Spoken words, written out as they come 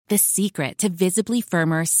The secret to visibly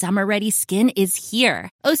firmer, summer-ready skin is here.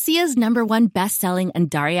 Osea's #1 best-selling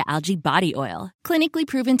Undaria Algae Body Oil. Clinically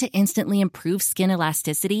proven to instantly improve skin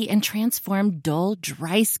elasticity and transform dull,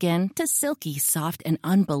 dry skin to silky, soft, and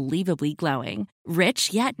unbelievably glowing.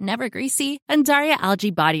 Rich yet never greasy, Undaria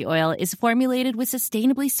Algae Body Oil is formulated with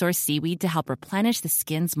sustainably sourced seaweed to help replenish the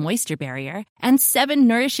skin's moisture barrier, and 7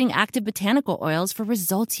 nourishing active botanical oils for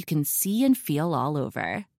results you can see and feel all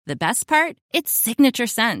over. The best part? Its signature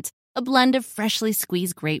scent. A blend of freshly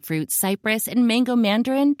squeezed grapefruit, cypress, and mango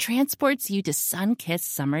mandarin transports you to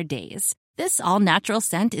sun-kissed summer days. This all-natural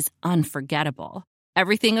scent is unforgettable.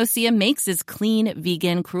 Everything Osea makes is clean,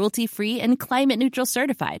 vegan, cruelty-free, and climate-neutral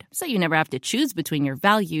certified, so you never have to choose between your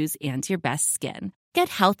values and your best skin. Get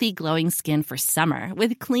healthy, glowing skin for summer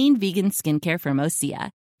with clean, vegan skincare from Osea.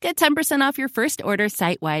 Get 10% off your first order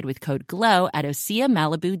site-wide with code GLOW at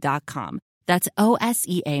OseaMalibu.com. That's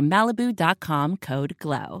OSEAMalibu.com, code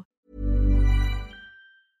GLOW.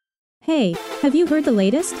 Hey, have you heard the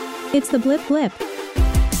latest? It's the Blip Blip.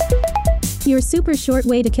 Your super short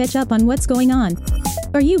way to catch up on what's going on.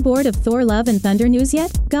 Are you bored of Thor Love and Thunder news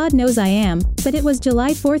yet? God knows I am, but it was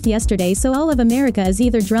July 4th yesterday, so all of America is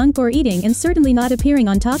either drunk or eating and certainly not appearing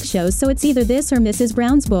on talk shows, so it's either this or Mrs.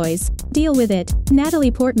 Brown's Boys. Deal with it.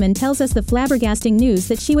 Natalie Portman tells us the flabbergasting news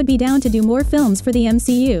that she would be down to do more films for the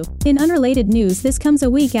MCU. In unrelated news, this comes a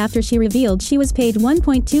week after she revealed she was paid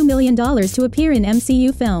 $1.2 million to appear in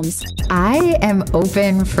MCU films. I am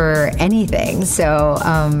open for anything, so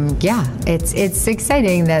yeah, it's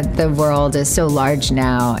exciting that the world is so large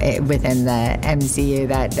now within the MCU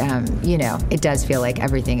that, it does feel like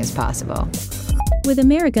everything is possible. With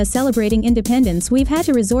America celebrating independence, we've had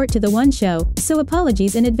to resort to the one show, so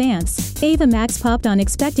apologies in advance. Ava Max popped on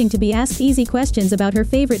expecting to be asked easy questions about her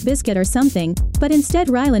favorite biscuit or something, but instead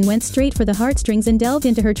Rylan went straight for the heartstrings and delved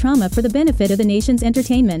into her trauma for the benefit of the nation's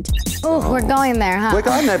entertainment. Oh, we're going there, huh? We're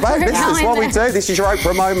going there, babe. This is what we do. This is your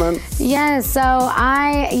Oprah moment. Yeah, so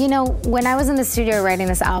when I was in the studio writing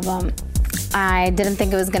this album, I didn't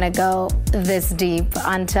think it was gonna go this deep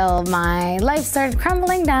until my life started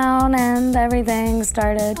crumbling down and everything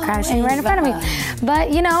started crashing right in front of me.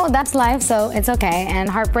 But that's life, so it's okay. And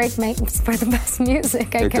heartbreak makes for the best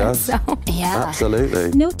music, I guess. Does. So yeah,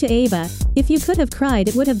 Absolutely. Note to Ava: if you could have cried,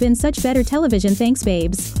 it would have been such better television. Thanks,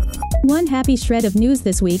 babes. One happy shred of news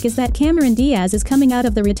this week is that Cameron Diaz is coming out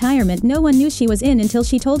of the retirement no one knew she was in until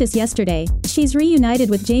she told us yesterday. She's reunited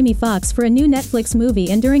with Jamie Foxx for a new Netflix movie,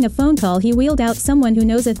 and during a phone call he wheeled out someone who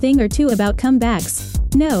knows a thing or two about comebacks.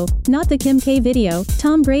 No, not the Kim K video,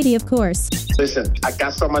 Tom Brady, of course. Listen, I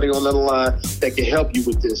got somebody on the line that can help you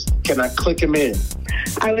with this. Can I click him in?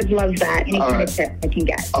 I would love that. Any kind of tip I can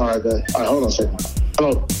get. All right, hold on a second.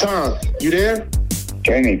 Hello, Tom, you there?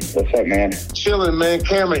 Jamie, what's up, man? Chilling, man.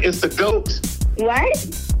 Cameron, it's the GOAT. What?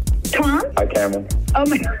 Tom? Hi, Cameron. Oh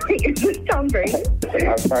my God, is this Tom Brady?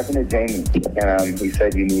 I was talking to Jamie, and he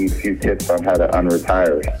said you need a few tips on how to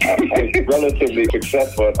unretire. I'm relatively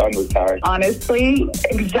successful at unretiring. Honestly,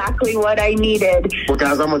 exactly what I needed. Well,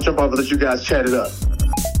 guys, I'm going to jump off and let you guys chat it up.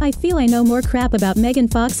 I feel I know more crap about Megan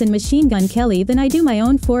Fox and Machine Gun Kelly than I do my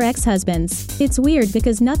own 4 ex-husbands. It's weird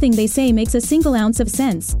because nothing they say makes a single ounce of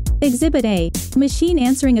sense. Exhibit A. Machine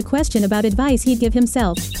answering a question about advice he'd give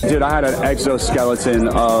himself. Dude, I had an exoskeleton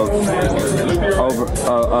of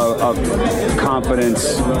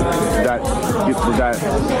confidence that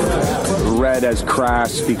read as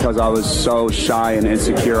crass because I was so shy and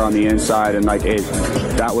insecure on the inside, and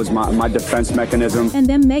that was my defense mechanism. And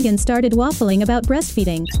then Megan started waffling about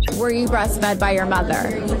breastfeeding. Were you breastfed by your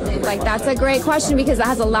mother? That's a great question because that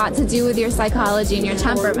has a lot to do with your psychology and your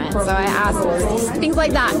temperament. So I ask things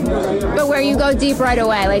like that. But where you go deep right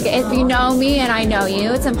away, if you know me and I know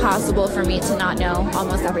you, it's impossible for me to not know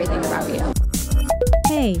almost everything about you.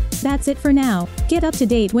 Hey, that's it for now. Get up to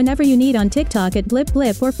date whenever you need on TikTok at Blip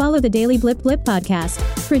Blip or follow the Daily Blip Blip podcast.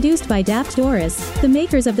 Produced by Daft Doris, the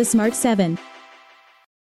makers of the Smart 7.